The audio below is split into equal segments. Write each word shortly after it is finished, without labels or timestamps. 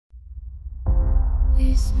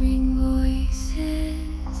whispering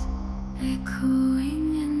voices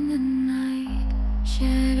echoing in the night,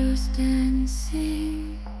 shadows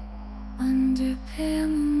dancing under pale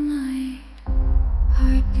moonlight,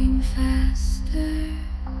 heartbeating faster,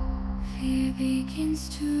 fear begins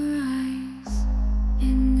to rise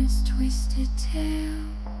in this twisted tale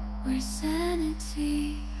where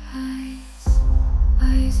sanity hides.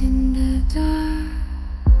 Eyes in the dark,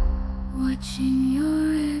 watching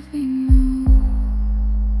your every move,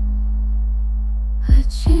 a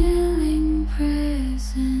chilling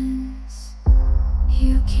presence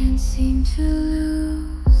you can't seem to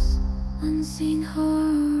lose. Unseen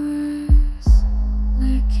horrors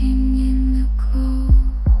lurking in the cold,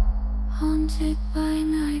 haunted by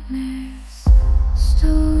nightmares,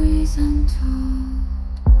 stories untold.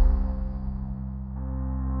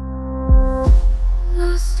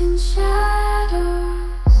 Lost in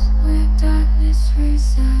shadows where darkness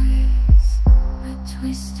resides, a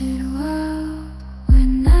twisted world where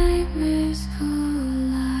nightmares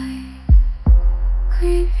collide,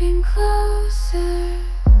 creeping closer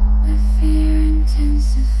where fear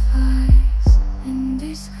intensifies, in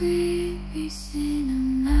this creepy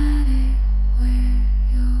cinematic where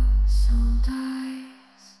your soul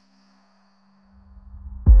dies.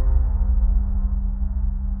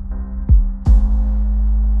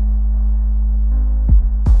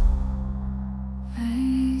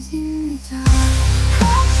 Eyes in the dark,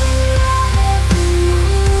 watching your every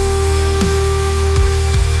move,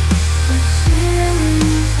 a chilling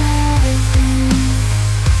presence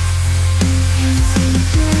you can't seem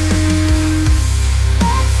to lose.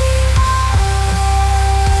 Unseen horrors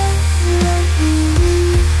lurking in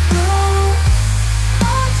the cold,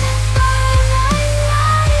 haunted by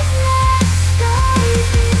nightmares,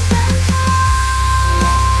 stories untold.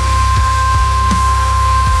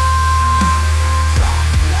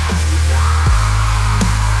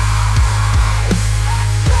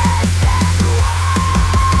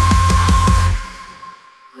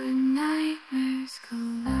 When nightmares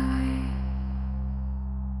collide,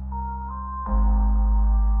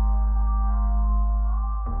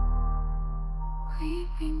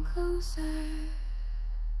 creeping closer,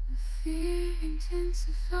 the fear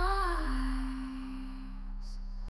intensifies.